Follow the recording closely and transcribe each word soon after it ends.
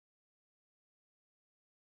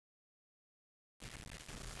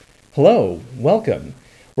Hello, welcome.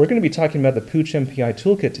 We're going to be talking about the Pooch MPI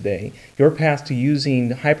Toolkit today, your path to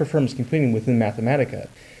using high-performance computing within Mathematica.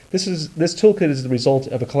 This toolkit is the result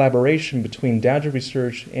of a collaboration between Dowger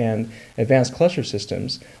Research and Advanced Cluster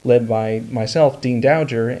Systems, led by myself, Dean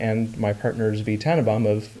Dowger, and my partner Zvi Tannenbaum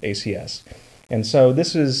of ACS. And so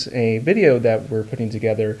this is a video that we're putting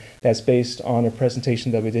together that's based on a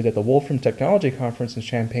presentation that we did at the Wolfram Technology Conference in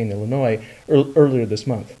Champaign, Illinois, earlier this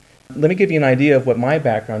month. Let me give you an idea of what my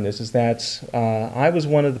background is that I was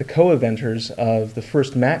one of the co-inventors of the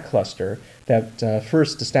first MAC cluster that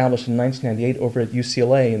first established in 1998 over at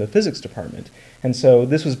UCLA in the physics department. And so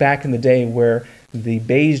this was back in the day where the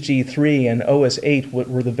Bayes G3 and OS8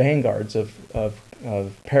 were the vanguards of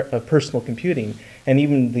personal computing, and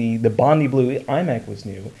even the Bondi Blue iMac was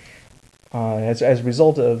new. As a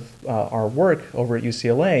result of our work over at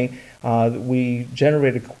UCLA, we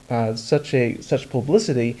generated such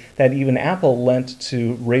publicity that even Apple lent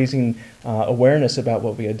to raising awareness about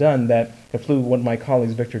what we had done, that I flew one of my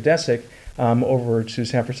colleagues, Victor Desick, over to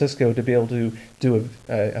San Francisco to be able to do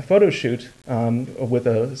a photo shoot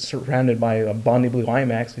surrounded by a Bondi Blue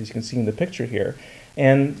iMacs, as you can see in the picture here.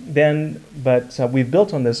 But we've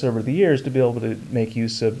built on this over the years to be able to make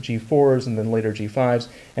use of G4s and then later G5s,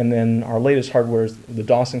 and then our latest hardware is the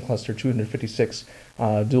Dawson Cluster 256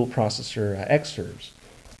 dual processor X-serves.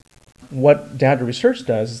 What Dowger Research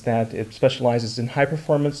does is that it specializes in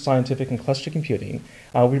high-performance scientific and cluster computing.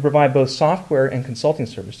 We provide both software and consulting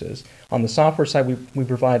services. On the software side, we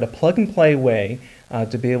provide a plug-and-play way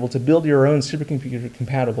to be able to build your own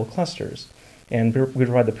supercomputer-compatible clusters. And we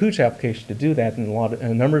provide the Pooch application to do that in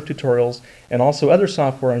a number of tutorials, and also other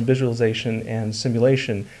software on visualization and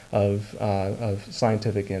simulation of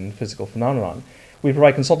scientific and physical phenomenon. We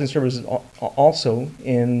provide consulting services also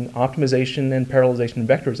in optimization and parallelization and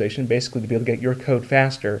vectorization, basically to be able to get your code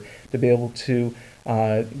faster, to be able to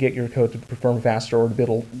get your code to perform faster, or to be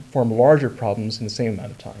able to perform larger problems in the same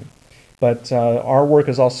amount of time. But our work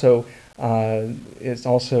is also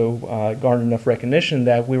garnered enough recognition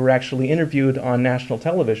that we were actually interviewed on national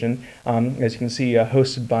television, as you can see,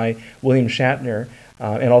 hosted by William Shatner,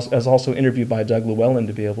 and also interviewed by Doug Llewellyn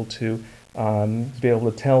to be able to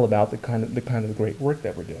tell about the kind of great work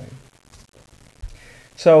that we're doing.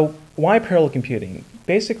 So why parallel computing?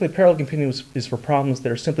 Basically, parallel computing is for problems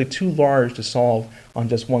that are simply too large to solve on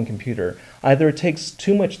just one computer. Either it takes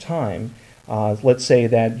too much time. Let's say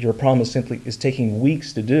that your problem is taking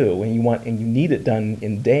weeks to do, and you need it done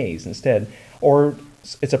in days instead, or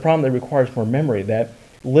it's a problem that requires more memory. That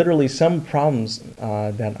literally some problems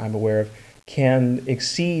that I'm aware of can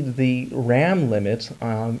exceed the RAM limit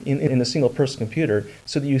in a single person computer,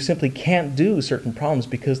 so that you simply can't do certain problems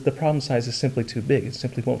because the problem size is simply too big. It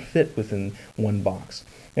simply won't fit within one box.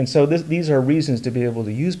 And so these are reasons to be able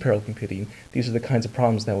to use parallel computing. These are the kinds of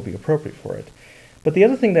problems that will be appropriate for it. But the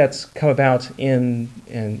other thing that's come about in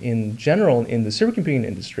general in the supercomputing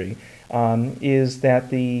industry is that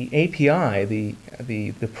the API, the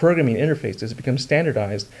programming interface, has become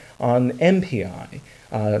standardized on MPI,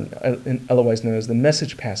 otherwise known as the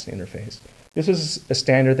message passing interface. This is a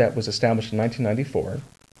standard that was established in 1994.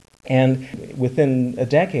 And within a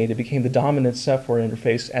decade, it became the dominant software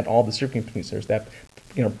interface at all the supercomputing centers.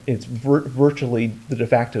 It's virtually the de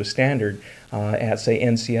facto standard at, say,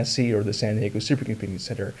 NCSC or the San Diego Supercomputing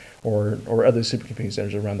Center or other supercomputing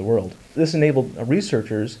centers around the world. This enabled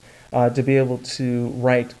researchers to be able to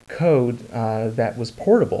write code that was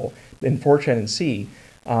portable in Fortran and C,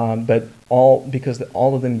 but because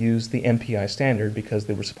all of them used the MPI standard because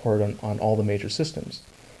they were supported on all the major systems.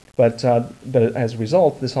 But as a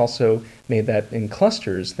result, this also made that in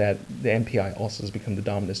clusters that the MPI also has become the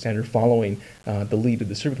dominant standard, following the lead of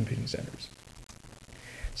the supercomputing centers.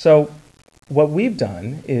 So what we've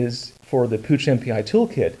done is, for the Pooch MPI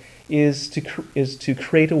toolkit, is to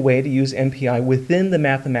create a way to use MPI within the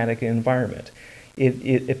Mathematica environment.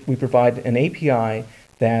 We provide an API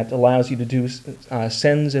that allows you to do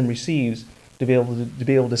sends and receives, to be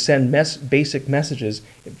able to send basic messages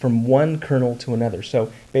from one kernel to another.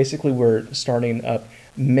 So basically, we're starting up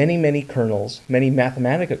many kernels, many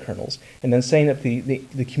Mathematica kernels, and then setting up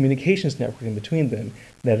the communications network in between them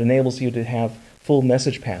that enables you to have full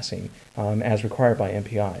message passing as required by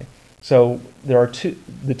MPI. So the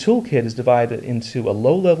toolkit is divided into a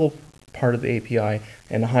low-level part of the API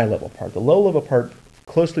and a high-level part. The low-level part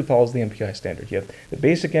closely follows the MPI standard. You have the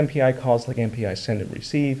basic MPI calls like MPI send and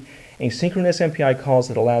receive, asynchronous MPI calls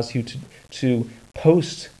that allows you to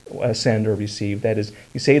post send or receive. That is,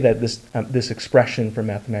 you say that this expression from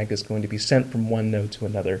Mathematica is going to be sent from one node to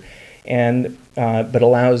another, but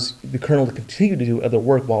allows the kernel to continue to do other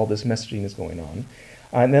work while this messaging is going on.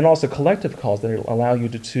 And then also collective calls that allow you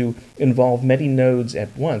to involve many nodes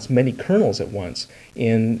at once, many kernels at once,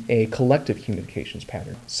 in a collective communications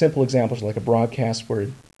pattern. Simple examples like a broadcast where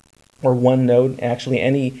or one node, actually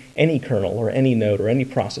any kernel or any node or any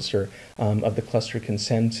processor of the cluster can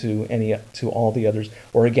send to all the others,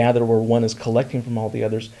 or a gather where one is collecting from all the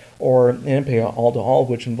others, or an MPA all-to-all,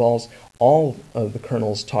 which involves all of the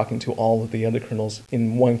kernels talking to all of the other kernels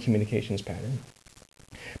in one communications pattern.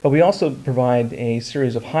 But we also provide a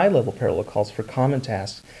series of high-level parallel calls for common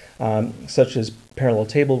tasks, such as parallel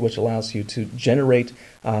table, which allows you to generate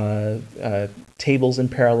tables in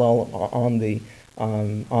parallel on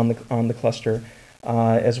the cluster,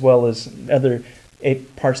 as well as other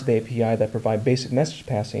parts of the API that provide basic message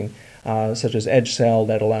passing, such as edge cell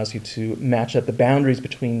that allows you to match up the boundaries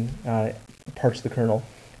between parts of the kernel,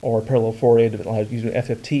 or parallel Fourier that allows you to do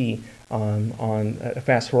FFT on a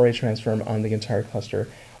fast Fourier transform on the entire cluster,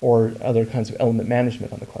 or other kinds of element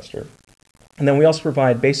management on the cluster. And then we also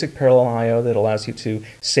provide basic parallel I/O that allows you to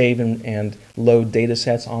save and load data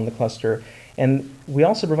sets on the cluster. And we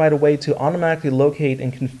also provide a way to automatically locate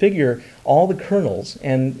and configure all the kernels,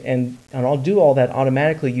 and I'll do all that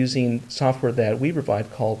automatically using software that we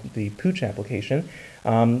provide called the Pooch application,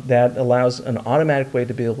 that allows an automatic way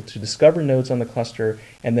to be able to discover nodes on the cluster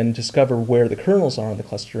and then discover where the kernels are on the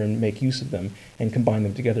cluster and make use of them and combine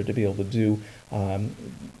them together to be able to do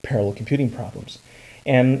parallel computing problems.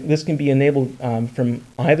 And this can be enabled from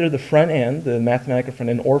either the front end, the Mathematica front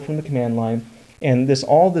end, or from the command line. And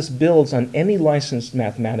all this builds on any licensed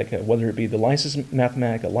Mathematica, whether it be the licensed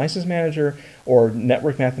Mathematica license manager or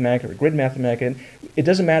network Mathematica or grid Mathematica. It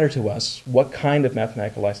doesn't matter to us what kind of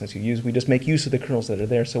Mathematica license you use. We just make use of the kernels that are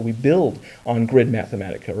there. So we build on grid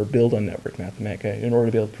Mathematica or build on network Mathematica in order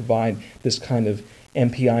to be able to provide this kind of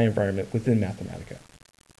MPI environment within Mathematica.